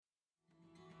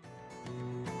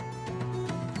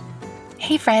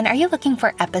Hey friend, are you looking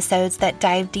for episodes that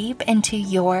dive deep into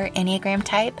your Enneagram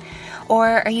type? Or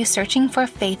are you searching for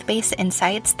faith-based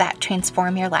insights that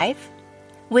transform your life?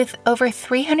 With over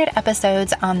 300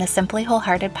 episodes on the Simply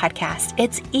Wholehearted podcast,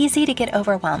 it's easy to get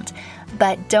overwhelmed.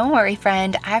 But don't worry,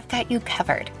 friend, I've got you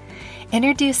covered.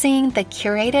 Introducing the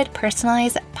curated,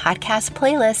 personalized podcast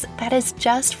playlist that is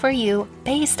just for you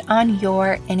based on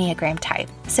your Enneagram type.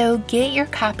 So get your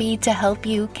copy to help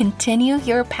you continue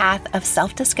your path of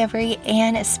self-discovery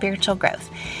and spiritual growth.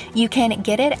 You can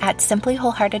get it at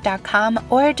simplywholehearted.com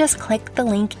or just click the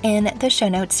link in the show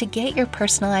notes to get your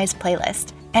personalized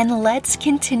playlist. And let's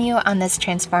continue on this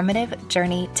transformative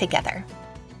journey together.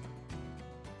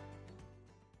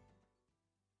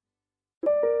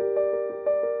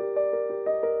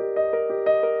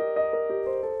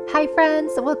 Hi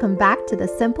friends, welcome back to the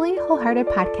Simply Wholehearted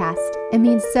podcast. It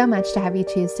means so much to have you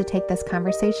choose to take this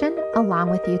conversation along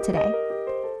with you today.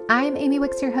 I'm Amy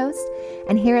Wicks, your host,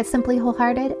 and here at Simply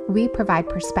Wholehearted, we provide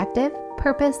perspective,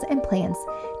 purpose, and plans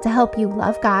to help you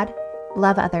love God,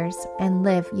 love others, and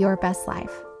live your best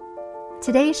life.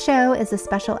 Today's show is a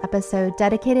special episode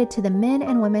dedicated to the men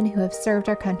and women who have served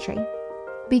our country.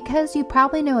 Because you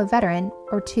probably know a veteran,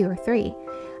 or two or three,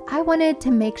 I wanted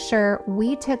to make sure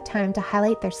we took time to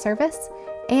highlight their service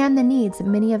and the needs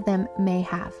many of them may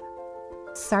have.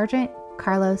 Sergeant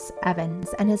Carlos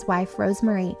Evans and his wife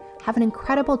Rosemarie have an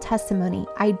incredible testimony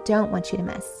I don't want you to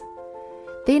miss.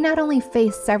 They not only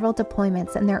faced several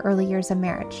deployments in their early years of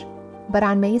marriage, but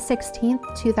on May 16,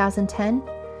 2010,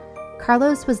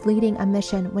 Carlos was leading a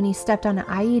mission when he stepped on an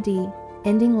IED,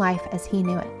 ending life as he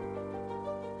knew it.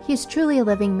 He is truly a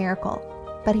living miracle,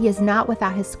 but he is not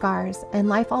without his scars and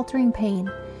life-altering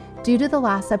pain due to the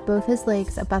loss of both his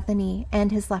legs above the knee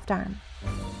and his left arm.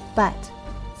 But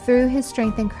through his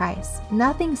strength in Christ,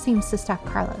 nothing seems to stop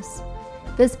Carlos.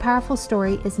 This powerful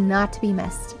story is not to be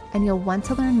missed, and you'll want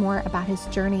to learn more about his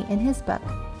journey in his book,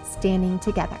 Standing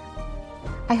Together.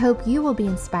 I hope you will be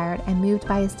inspired and moved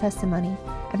by his testimony,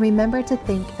 and remember to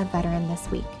thank a veteran this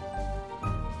week.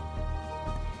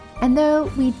 And though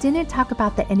we didn't talk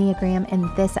about the Enneagram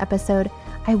in this episode,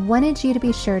 I wanted you to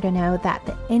be sure to know that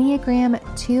the Enneagram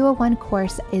 201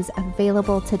 course is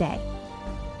available today.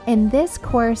 In this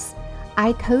course,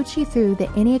 I coach you through the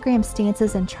Enneagram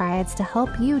stances and triads to help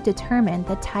you determine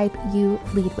the type you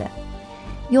lead with.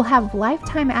 You'll have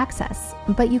lifetime access,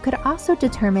 but you could also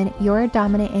determine your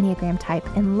dominant Enneagram type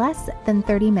in less than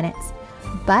 30 minutes,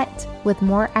 but with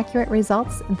more accurate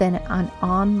results than an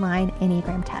online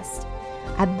Enneagram test.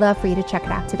 I'd love for you to check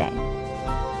it out today.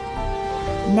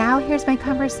 Now here's my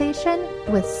conversation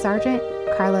with Sergeant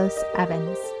Carlos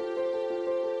Evans.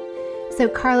 So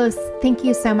Carlos, thank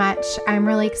you so much. I'm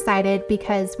really excited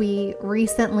because we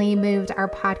recently moved our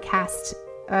podcast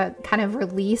kind of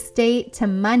release date to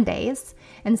Mondays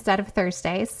instead of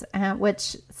Thursdays,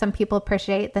 which some people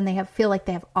appreciate. Then they feel like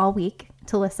they have all week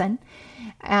to listen.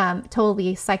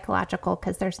 Totally psychological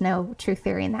because there's no true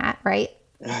theory in that, right?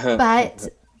 But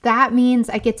that means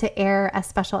I get to air a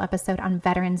special episode on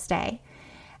Veterans Day.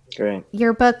 Great.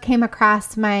 Your book came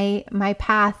across my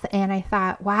path and I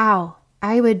thought, wow,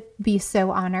 I would be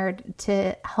so honored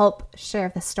to help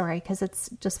share the story because it's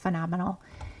just phenomenal.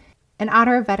 In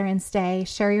honor of Veterans Day,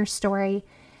 share your story.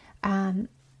 And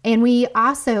we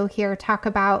also here talk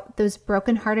about those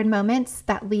brokenhearted moments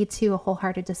that lead to a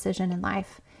wholehearted decision in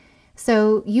life.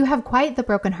 So you have quite the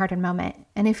brokenhearted moment.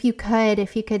 And if you could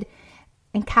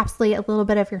encapsulate a little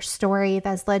bit of your story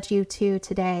that's led you to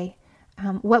today,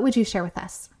 what would you share with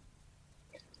us?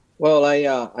 Well,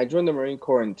 I joined the Marine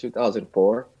Corps in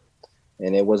 2004,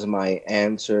 and it was my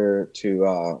answer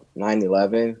to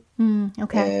 9/11.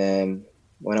 Okay. And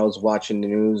when I was watching the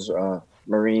news,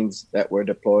 Marines that were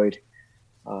deployed,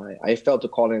 I felt a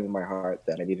calling in my heart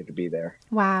that I needed to be there.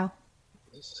 Wow.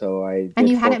 So I did. And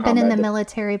you hadn't been in the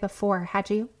military before,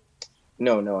 had you?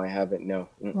 No, I haven't. No.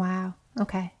 Wow.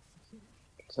 Okay.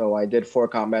 So I did 4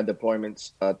 combat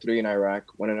deployments, 3 in Iraq,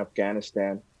 1 in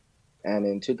Afghanistan. And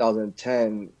in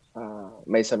 2010,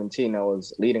 May 17, I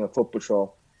was leading a foot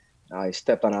patrol. I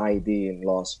stepped on an IED and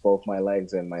lost both my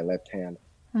legs and my left hand.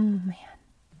 Oh, man.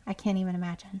 I can't even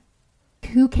imagine.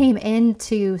 Who came in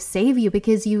to save you?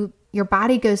 Because your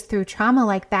body goes through trauma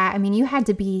like that. I mean, you had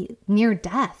to be near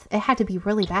death. It had to be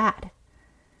really bad.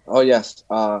 Oh, yes.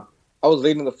 I was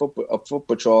leading a foot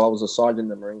patrol. I was a sergeant in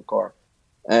the Marine Corps.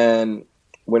 And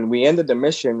when we ended the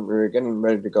mission, we were getting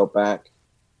ready to go back.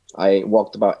 I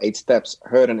walked about 8 steps,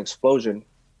 heard an explosion.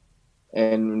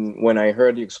 And when I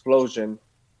heard the explosion,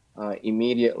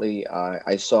 immediately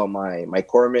I saw my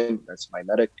corpsman, that's my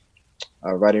medic,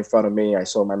 right in front of me. I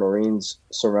saw my Marines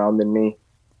surrounding me.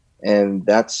 And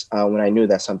that's when I knew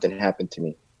that something happened to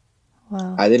me.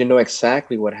 Wow. I didn't know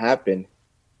exactly what happened,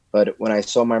 but when I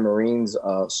saw my Marines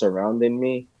surrounding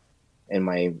me and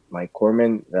my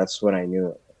corpsmen, that's when I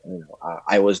knew,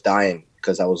 I was dying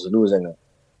because I was losing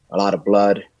a lot of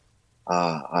blood.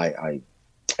 I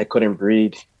couldn't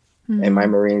breathe, and my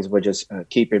Mm. Marines were just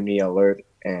keeping me alert.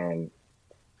 And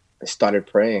I started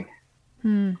praying.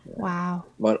 Mm. Wow.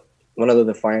 But one of the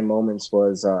defining moments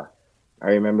was I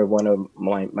remember one of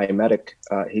my medic.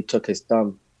 He took his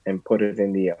thumb and put it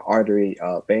in the artery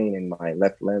vein in my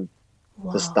left limb to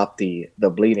Whoa. stop the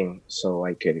bleeding, so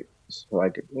I could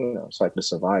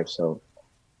survive. So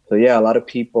yeah, a lot of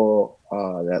people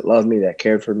that love me, that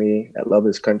cared for me, that love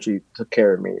this country, took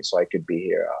care of me, so I could be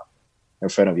here in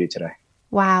front of you today.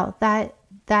 Wow.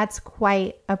 That's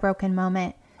quite a broken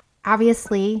moment.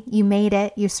 Obviously, you made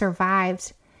it, you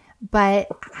survived, but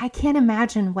I can't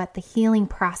imagine what the healing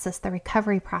process, the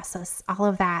recovery process, all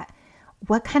of that.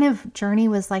 What kind of journey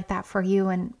was like that for you,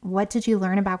 and what did you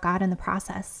learn about God in the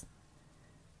process?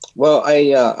 Well,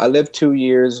 I lived 2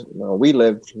 years. We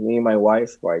lived, me and my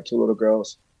wife, my two little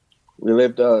girls. We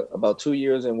lived about 2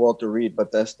 years in Walter Reed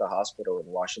Bethesda Hospital in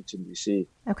Washington D.C.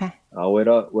 Okay.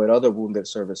 With other wounded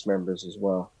service members as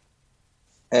well.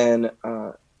 And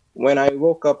when I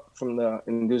woke up from the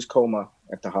induced coma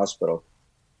at the hospital,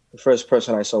 the first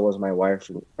person I saw was my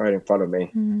wife right in front of me.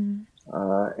 Mm.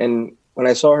 And when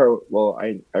I saw her, well,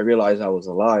 I realized I was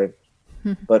alive.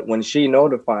 But when she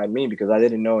notified me, because I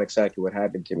didn't know exactly what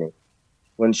happened to me,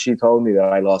 when she told me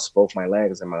that I lost both my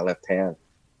legs and my left hand,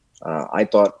 I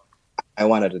thought I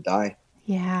wanted to die.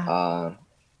 Yeah.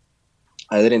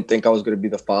 I didn't think I was going to be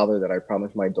the father that I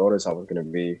promised my daughters I was going to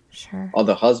be, Sure. or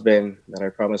the husband that I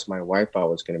promised my wife I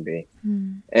was going to be.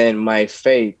 Mm. And my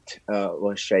faith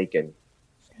was shaken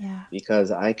Yeah.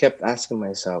 because I kept asking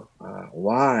myself,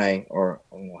 why or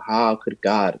how could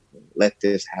God let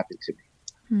this happen to me?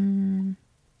 Mm.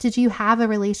 Did you have a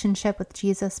relationship with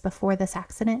Jesus before this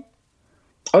accident?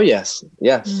 Oh, yes.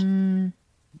 Yes. Mm.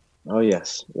 Oh,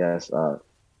 yes. Yes.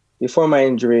 Before my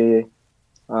injury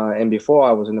and before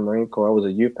I was in the Marine Corps, I was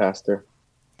a youth pastor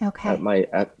Okay. at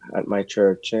my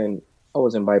church, and I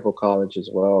was in Bible college as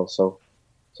well. So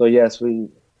yes, You had a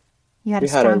we had a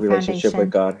strong relationship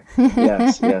with foundation. God.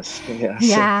 Yes, yes, yes.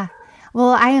 Yeah.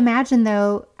 Well, I imagine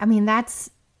though, I mean, that's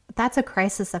a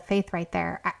crisis of faith right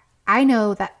there. I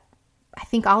know that I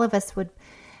think all of us would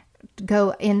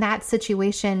go in that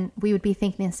situation. We would be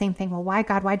thinking the same thing. Well, why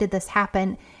God, why did this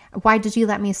happen? Why did you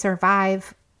let me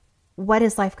survive? What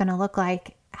is life going to look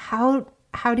like? How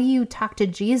do you talk to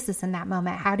Jesus in that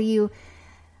moment? How do you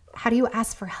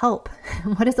ask for help?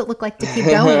 What does it look like to keep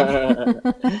going?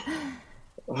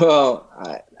 Well,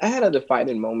 I had a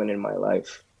defining moment in my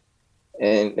life,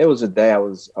 and it was a day I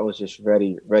was just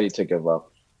ready to give up.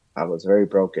 I was very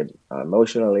broken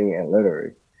emotionally and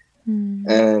literally, Mm.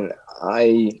 and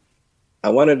I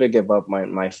wanted to give up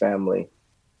my family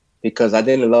because I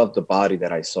didn't love the body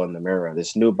that I saw in the mirror.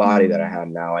 This new body that I Mm. had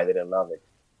now, I didn't love it.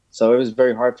 So it was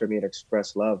very hard for me to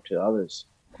express love to others.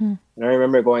 Mm. And I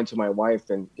remember going to my wife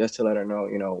and just to let her know,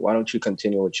 why don't you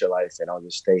continue with your life and I'll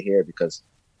just stay here because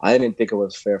I didn't think it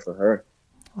was fair for her.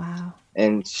 Wow.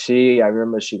 And I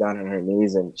remember she got on her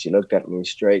knees and she looked at me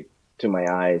straight to my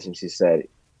eyes and she said,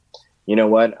 you know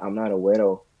what? I'm not a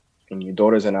widow and your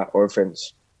daughters are not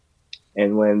orphans.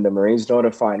 And when the Marines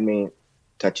notified me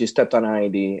that you stepped on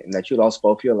IED and that you lost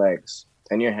both your legs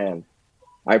and your hand,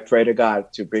 I pray to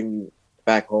God to bring you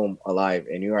back home alive,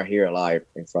 and you are here alive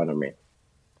in front of me.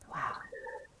 Wow.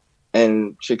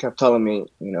 And she kept telling me,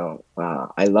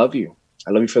 I love you.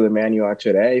 I love you for the man you are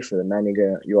today, for the man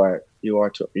you're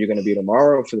going to be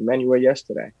tomorrow, for the man you were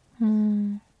yesterday.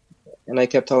 Mm. And I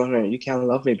kept telling her, you can't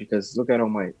love me because look at all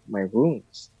my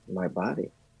wounds in my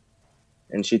body.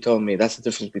 And she told me, that's the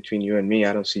difference between you and me.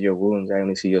 I don't see your wounds. I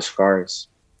only see your scars.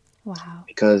 Wow.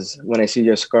 Because when I see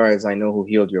your scars, I know who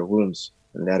healed your wounds,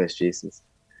 and that is Jesus.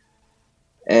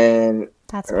 And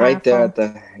That's right there powerful.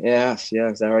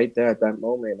 at right there at that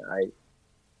moment,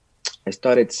 I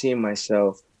started seeing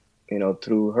myself,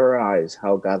 through her eyes,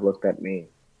 how God looked at me.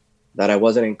 That I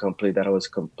wasn't incomplete, that I was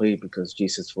complete because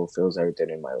Jesus fulfills everything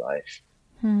in my life.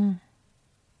 Mm.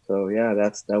 So yeah,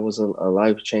 that was a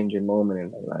life-changing moment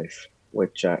in my life,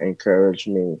 which encouraged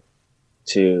me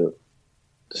to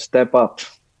step up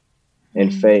in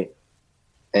Mm. faith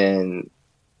and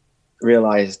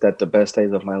realize that the best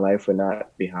days of my life were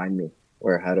not behind me,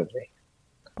 were ahead of me.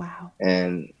 Wow.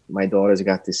 And my daughters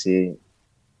got to see,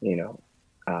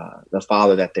 the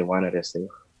father that they wanted to see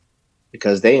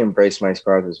because they embraced my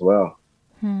scars as well.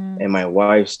 Mm. And my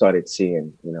wife started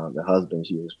seeing, the husband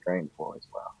she was praying for as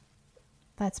well.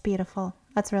 That's beautiful.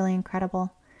 That's really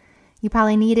incredible. You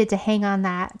probably needed to hang on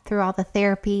that through all the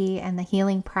therapy and the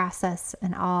healing process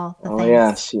and all the Oh, things.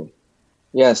 yes.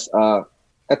 Yes.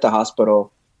 At the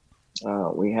hospital,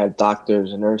 we had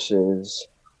doctors, nurses,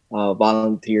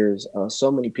 volunteers,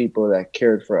 so many people that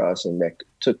cared for us and that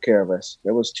took care of us.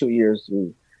 It was 2 years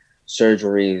through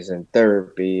surgeries and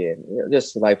therapy and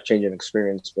just a life-changing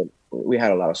experience. But we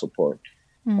had a lot of support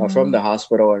from the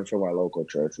hospital and from our local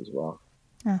church as well.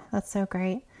 Oh, that's so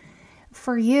great.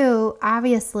 For you,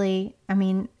 obviously, I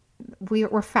mean,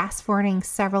 we're fast forwarding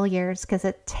several years because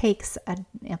it takes a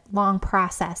long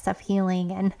process of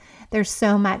healing, and there's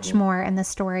so much more in the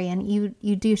story, and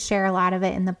you do share a lot of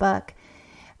it in the book.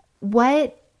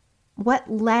 What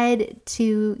led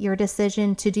to your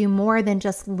decision to do more than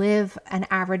just live an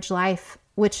average life,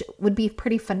 which would be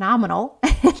pretty phenomenal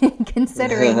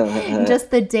considering just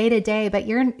the day-to-day, but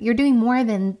you're doing more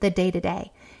than the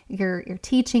day-to-day. You're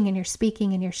teaching and you're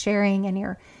speaking and you're sharing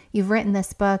and you've written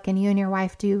this book, and you and your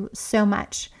wife do so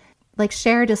much. Like,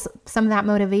 share just some of that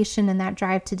motivation and that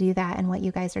drive to do that and what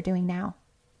you guys are doing now.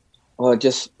 Well,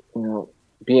 just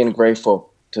being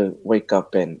grateful to wake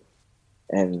up and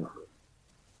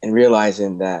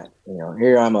realizing that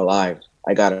here I'm alive.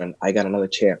 I got another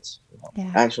chance.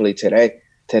 Yeah. Actually,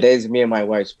 today's me and my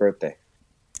wife's birthday.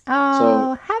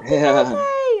 Oh, happy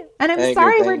birthday! And I'm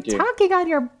sorry we're talking on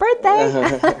your birthday.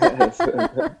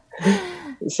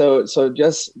 So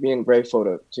just being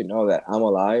grateful to know that I'm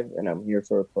alive and I'm here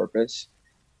for a purpose,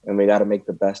 and we got to make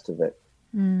the best of it.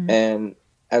 And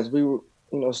as we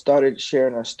started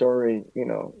sharing our story,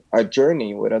 our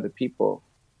journey with other people,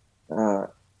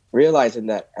 realizing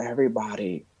that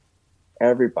everybody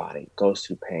goes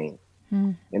through pain,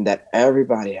 and that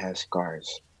everybody has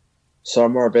scars.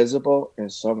 Some are visible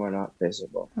and some are not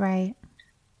visible. Right.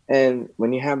 And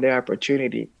when you have the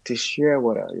opportunity to share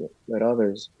with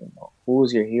others,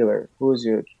 who's your healer, who's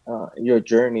your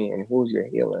journey, and who's your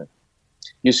healer,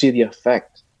 you see the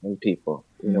effect in people.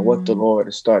 What the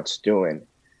Lord starts doing.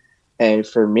 And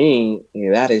for me,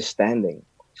 that is standing.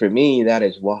 For me, that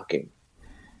is walking.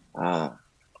 I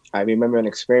remember an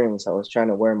experience. I was trying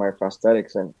to wear my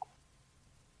prosthetics,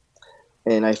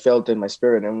 and I felt in my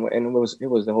spirit, and it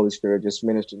was the Holy Spirit just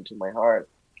ministering to my heart.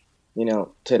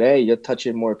 Today you're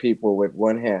touching more people with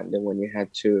one hand than when you had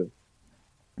two.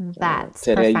 That's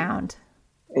profound.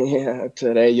 Yeah,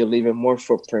 today you're leaving more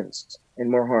footprints and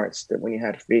more hearts than when you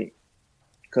had feet,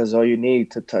 because all you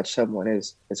need to touch someone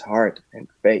is heart and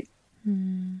faith.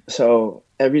 So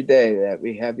every day that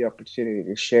we have the opportunity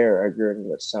to share our journey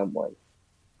with someone,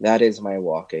 that is my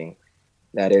walking,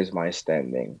 that is my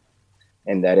standing,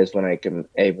 and that is when I can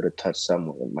able to touch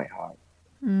someone with my heart.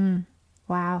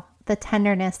 Wow. The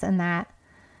tenderness in that.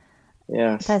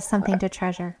 Yes. That's something to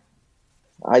treasure.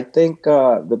 I think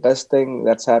the best thing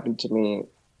that's happened to me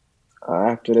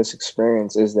after this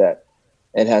experience is that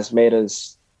it has made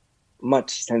us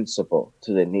much sensible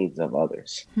to the needs of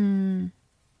others. And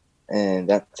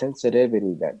that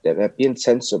sensitivity, that being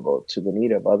sensible to the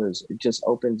need of others, it just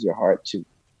opens your heart to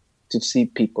see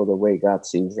people the way God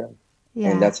sees them. Yeah.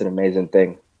 And that's an amazing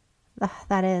thing.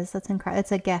 That's incredible.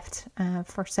 It's a gift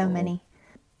for so many.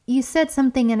 You said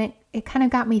something, and it kind of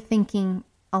got me thinking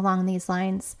along these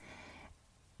lines.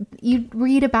 You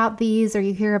read about these, or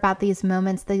you hear about these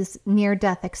moments, these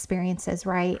near-death experiences,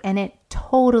 right? And it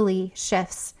totally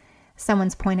shifts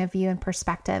someone's point of view and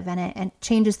perspective, and it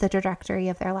changes the trajectory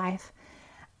of their life.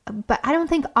 But I don't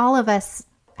think all of us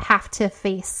have to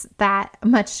face that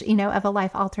much, of a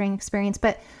life-altering experience.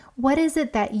 But what is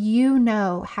it that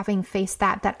having faced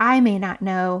that I may not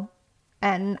know?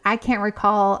 And I can't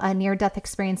recall a near-death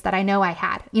experience that I know I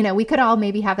had. We could all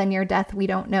maybe have a near-death we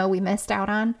don't know we missed out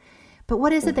on. But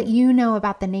what is it that you know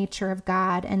about the nature of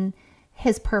God and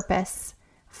his purpose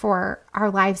for our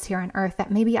lives here on earth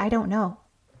that maybe I don't know?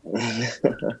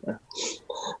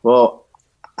 Well,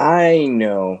 I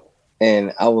know,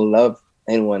 and I would love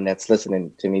anyone that's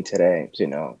listening to me today to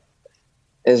know,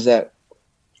 is that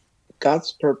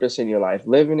God's purpose in your life,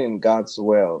 living in God's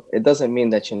will, it doesn't mean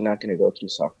that you're not going to go through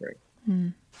suffering.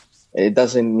 It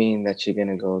doesn't mean that you're going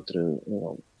to go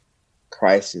through,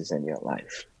 crisis in your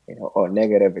life, or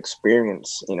negative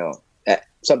experience,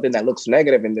 something that looks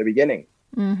negative in the beginning.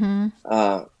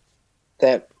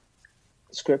 That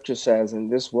scripture says, in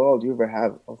this world you will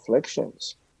have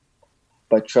afflictions,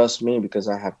 but trust me because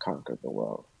I have conquered the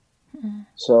world.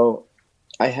 So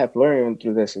I have learned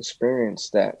through this experience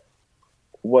that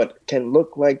what can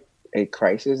look like a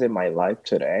crisis in my life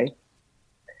today,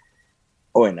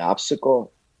 or an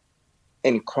obstacle,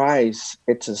 in Christ,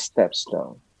 it's a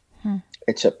stepstone.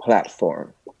 It's a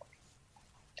platform.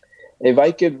 If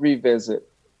I could revisit,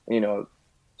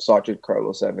 Sergeant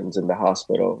Carlos Evans in the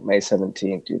hospital, May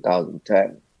 17,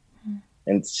 2010,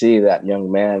 and see that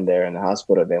young man there in the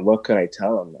hospital, then what can I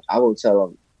tell him? I will tell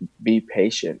him, be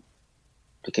patient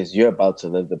because you're about to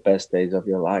live the best days of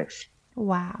your life.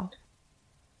 Wow.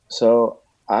 So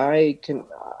I can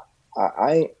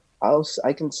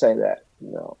say that,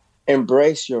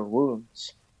 embrace your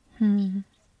wounds,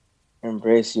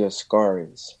 embrace your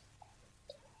scars.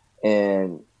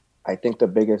 And I think the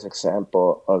biggest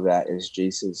example of that is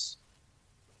Jesus.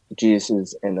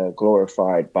 Jesus in a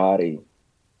glorified body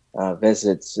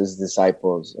visits his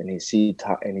disciples, and he sees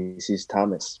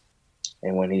Thomas.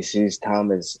 And when he sees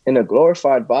Thomas in a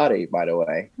glorified body, by the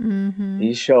way,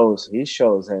 he shows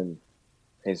him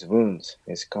his wounds,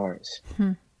 his scars.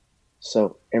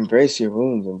 So embrace your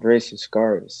wounds, embrace your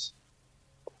scars.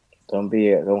 Don't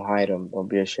hide them. Don't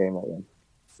be ashamed of them.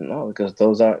 No, because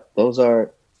those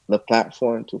are the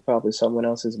platform to probably someone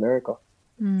else's miracle.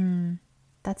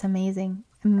 That's amazing.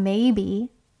 Maybe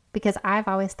because I've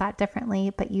always thought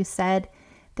differently, but you said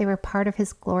they were part of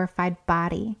his glorified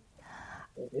body.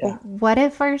 Yeah. What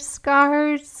if our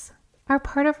scars are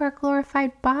part of our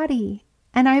glorified body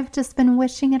and I've just been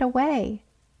wishing it away?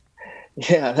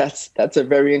 Yeah, that's a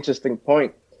very interesting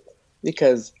point,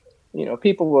 because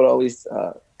people would always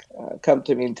come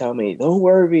to me and tell me, don't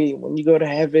worry, when you go to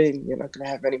heaven, you're not going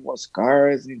to have any more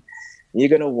scars, and you're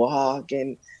going to walk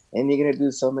and you're going to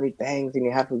do so many things, and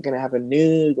you're going to have a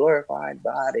new glorified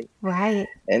body. Right.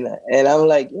 And I'm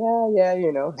like, yeah.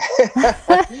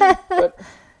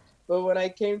 But when I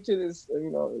came to this,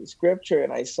 scripture,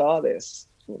 and I saw this,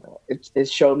 it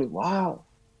showed me, wow,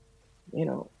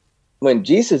 when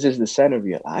Jesus is the center of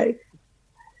your life,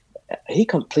 he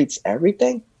completes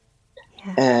everything.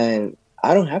 Yeah. And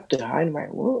I don't have to hide my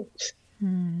wounds.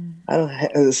 I don't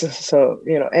have, so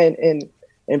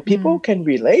and people can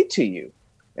relate to you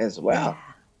as well.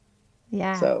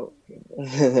 Yeah. So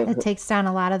it takes down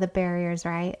a lot of the barriers,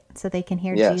 right? So they can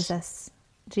hear Jesus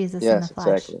in the flesh.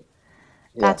 Exactly.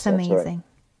 That's yes, amazing.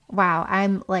 Right. Wow.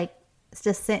 I'm like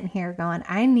just sitting here going,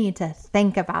 I need to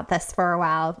think about this for a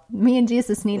while. Me and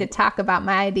Jesus need to talk about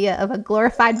my idea of a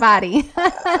glorified body.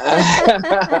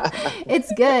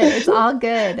 It's good. It's all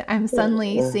good. I'm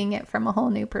suddenly seeing it from a whole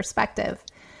new perspective.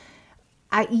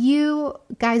 You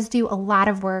guys do a lot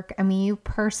of work. I mean, you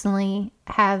personally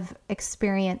have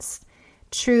experienced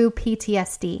true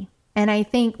PTSD. And I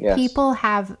think people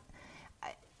have,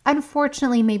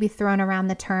 unfortunately, maybe thrown around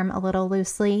the term a little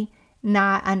loosely,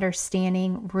 not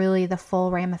understanding really the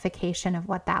full ramification of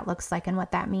what that looks like and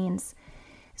what that means.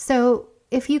 So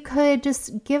if you could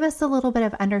just give us a little bit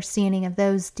of understanding of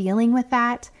those dealing with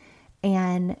that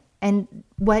and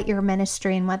what your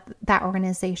ministry and what that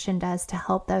organization does to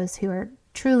help those who are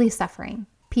truly suffering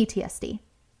PTSD.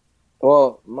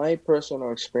 Well, my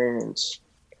personal experience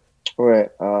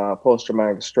with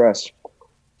post-traumatic stress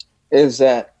is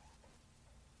that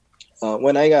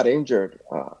when I got injured,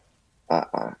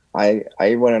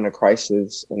 I went in a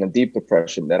crisis, in a deep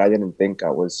depression that I didn't think I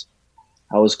was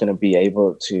going to be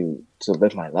able to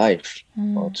live my life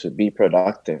or to be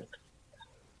productive.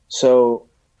 So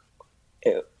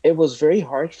it was very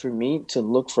hard for me to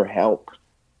look for help,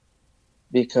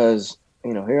 because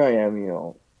here I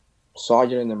am,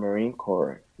 sergeant in the Marine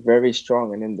Corps, very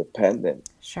strong and independent.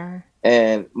 Sure.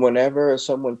 And whenever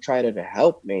someone tried to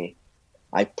help me,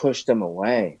 I pushed them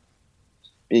away,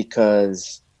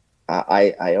 because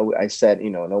I said,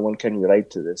 no one can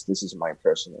relate to this. This is my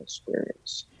personal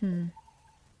experience.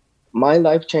 My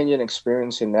life-changing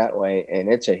experience in that way,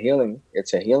 and it's a healing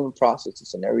process.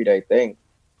 It's an everyday thing,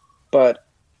 but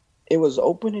it was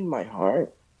opening my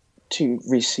heart to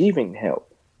receiving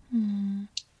help,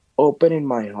 opening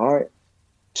my heart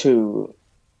to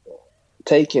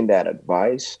taking that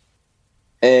advice,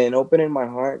 and opening my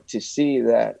heart to see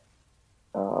that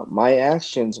my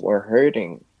actions were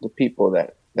hurting the people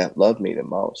that loved me the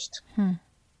most.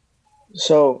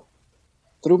 So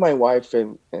through my wife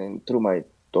and through my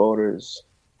daughters,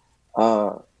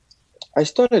 I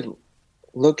started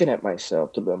looking at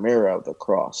myself through the mirror of the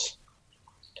cross.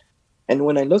 And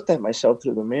when I looked at myself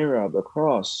through the mirror of the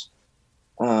cross,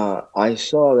 I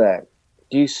saw that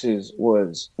Jesus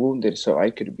was wounded so I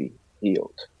could be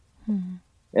healed.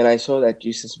 And I saw that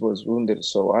Jesus was wounded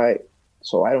so I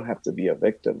don't have to be a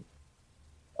victim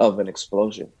of an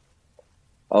explosion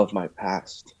of my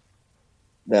past,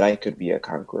 that I could be a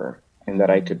conqueror, and that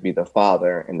I could be the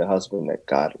father and the husband that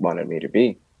God wanted me to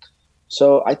be.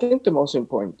 So I think the most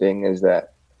important thing is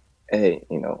that,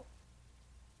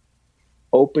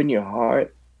 open your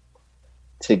heart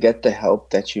to get the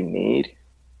help that you need,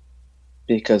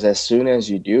 because as soon as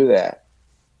you do that,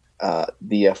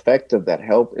 the effect of that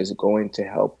help is going to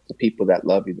help the people that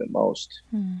love you the most.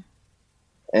 Mm.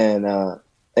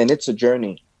 And it's a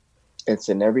journey. It's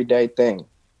an everyday thing.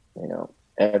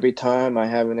 Every time I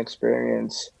have an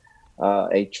experience,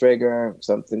 a trigger,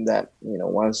 something that,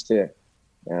 wants to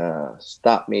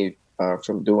stop me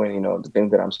from doing, the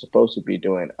things that I'm supposed to be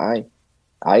doing, I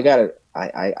gotta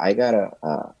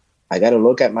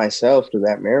look at myself through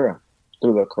that mirror,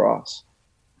 through the cross,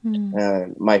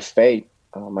 and my faith,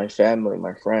 my family,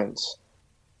 my friends.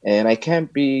 And I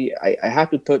have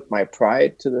to put my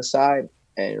pride to the side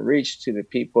and reach to the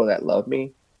people that love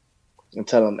me and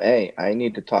tell them, hey, I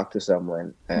need to talk to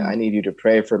someone. I need you to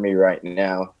pray for me right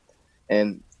now.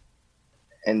 And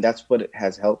that's what it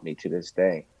has helped me to this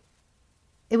day.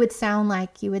 It would sound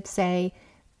like you would say,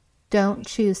 don't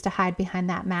choose to hide behind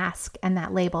that mask and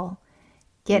that label.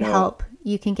 Get help.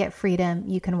 You can get freedom.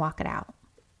 You can walk it out.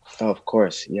 Oh, of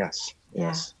course. Yes. Yeah,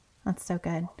 Yes. that's so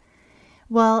good.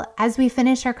 Well, as we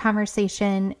finish our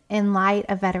conversation, in light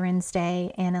of Veterans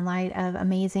Day and in light of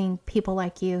amazing people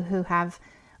like you who have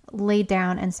laid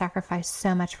down and sacrificed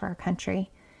so much for our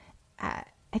country,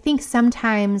 I think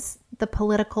sometimes the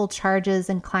political charges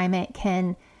and climate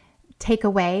can take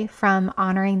away from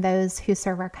honoring those who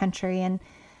serve our country. And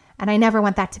I never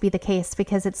want that to be the case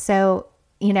because it's so,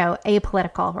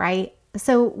 apolitical, right?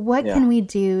 So what can we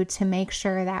do to make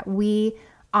sure that we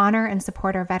honor and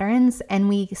support our veterans and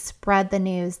we spread the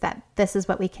news that this is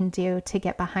what we can do to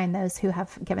get behind those who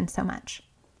have given so much?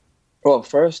 Well,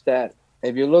 first, that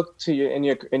if you look to in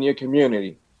your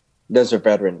community, there's a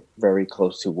veteran very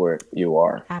close to where you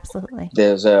are. Absolutely.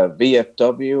 There's a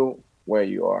VFW where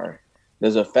you are.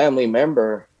 There's a family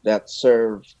member that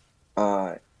served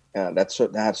that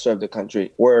has served the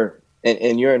country where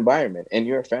in your environment, in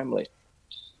your family.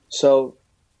 So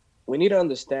we need to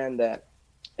understand that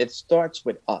it starts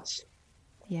with us.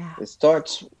 Yeah. It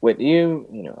starts with you,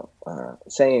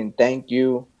 saying thank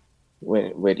you,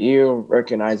 with you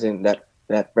recognizing that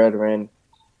veteran,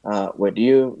 with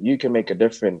you can make a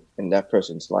difference in that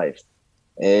person's life.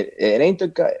 It ain't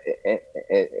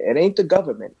the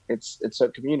government. It's a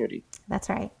community. That's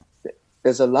right.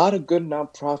 There's a lot of good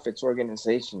nonprofits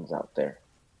organizations out there.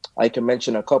 I can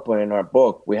mention a couple in our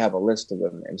book. We have a list of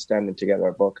them in Standing Together,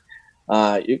 our book.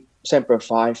 Semper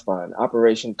Fi Fund,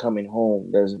 Operation Coming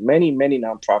Home. There's many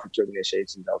nonprofit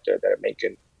organizations out there that are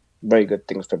making very good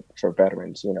things for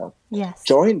veterans. Yes.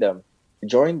 Join them.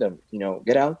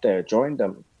 Get out there, join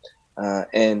them,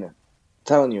 and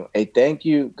telling you a thank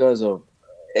you because of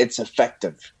it's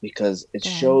effective because it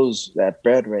shows that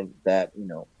veteran that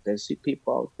there's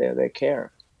people out there that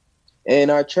care. In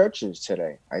our churches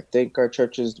today, I think our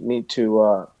churches need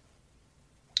to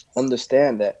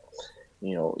understand that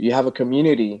you have a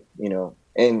community,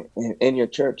 in your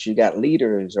church. You got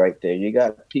leaders right there. You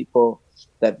got people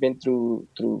that been through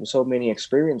so many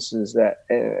experiences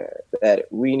that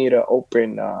we need to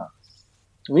open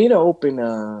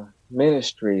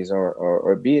ministries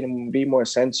or be more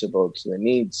sensible to the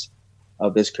needs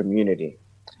of this community.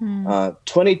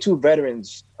 22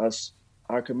 veterans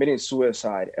are committing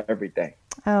suicide every day.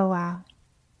 Oh wow,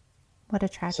 what a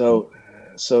tragedy.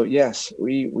 So yes,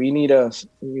 we need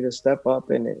to step up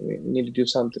and we need to do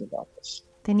something about this.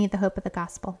 They need the hope of the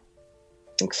gospel.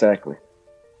 Exactly.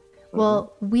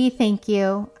 Well, we thank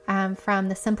you from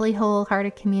the Simply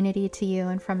Wholehearted community to you,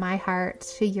 and from my heart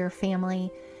to your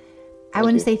family. I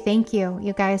want to say thank you.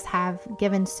 You guys have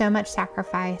given so much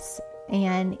sacrifice,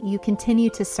 and you continue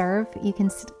to serve.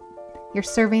 You're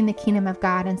serving the kingdom of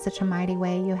God in such a mighty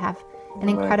way. You have an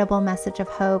incredible message of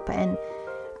hope, and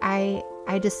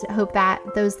I just hope that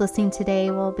those listening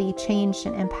today will be changed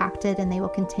and impacted, and they will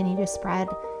continue to spread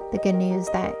the good news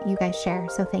that you guys share.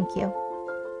 So thank you.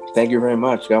 Thank you very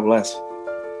much. God bless.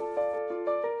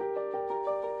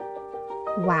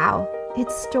 Wow.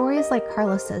 It's stories like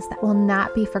Carlos's that will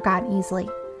not be forgotten easily,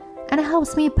 and it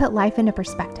helps me put life into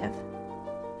perspective.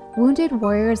 Wounded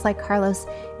warriors like Carlos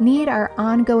need our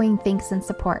ongoing thanks and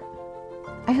support.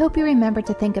 I hope you remember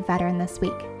to think of veteran this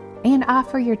week and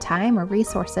offer your time or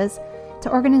resources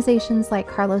to organizations like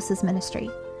Carlos's ministry,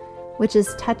 which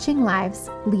is touching lives,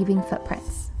 leaving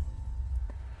footprints.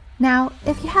 Now,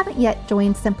 if you haven't yet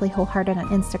joined Simply Wholehearted on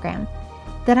Instagram,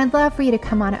 then I'd love for you to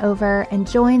come on over and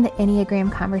join the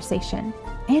Enneagram conversation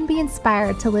and be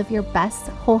inspired to live your best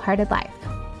wholehearted life.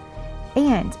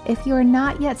 And if you are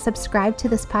not yet subscribed to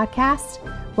this podcast,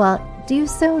 well, do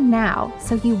so now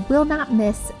so you will not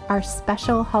miss our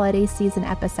special holiday season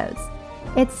episodes.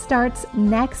 It starts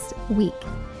next week.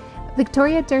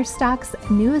 Victoria Durstock's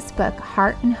newest book,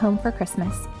 Heart and Home for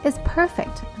Christmas, is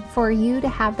perfect for you to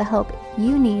have the help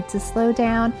you need to slow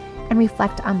down and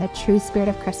reflect on the true spirit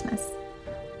of Christmas.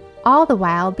 all the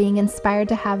while being inspired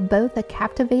to have both a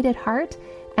captivated heart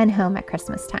and home at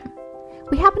Christmas time.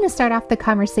 We happened to start off the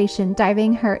conversation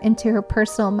diving her into her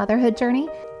personal motherhood journey,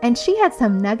 and she had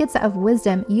some nuggets of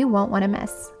wisdom you won't want to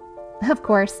miss. Of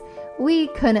course, we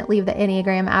couldn't leave the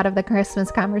Enneagram out of the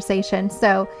Christmas conversation,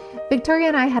 so Victoria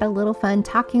and I had a little fun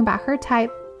talking about her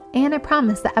type, and I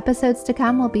promise the episodes to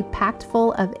come will be packed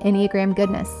full of Enneagram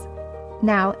goodness.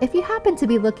 Now, if you happen to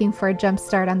be looking for a jump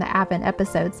start on the Advent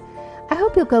episodes, I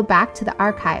hope you'll go back to the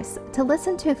archives to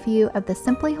listen to a few of the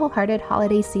Simply Wholehearted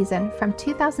holiday season from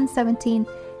 2017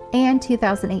 and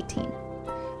 2018.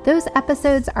 Those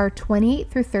episodes are 28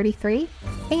 through 33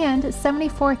 and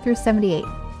 74 through 78.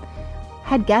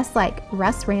 Had guests like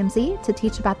Russ Ramsey to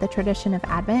teach about the tradition of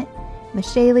Advent,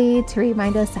 Michelle to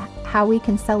remind us how we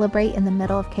can celebrate in the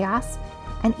middle of chaos,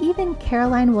 and even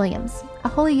Caroline Williams, a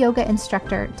holy yoga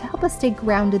instructor, to help us stay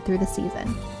grounded through the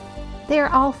season. They are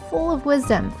all full of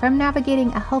wisdom, from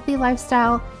navigating a healthy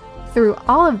lifestyle through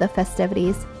all of the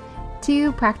festivities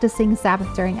to practicing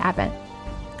Sabbath during Advent.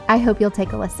 I hope you'll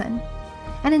take a listen.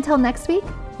 And until next week,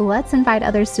 let's invite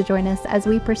others to join us as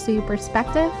we pursue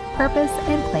perspective, purpose,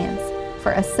 and plans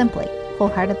for a simply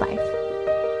wholehearted life.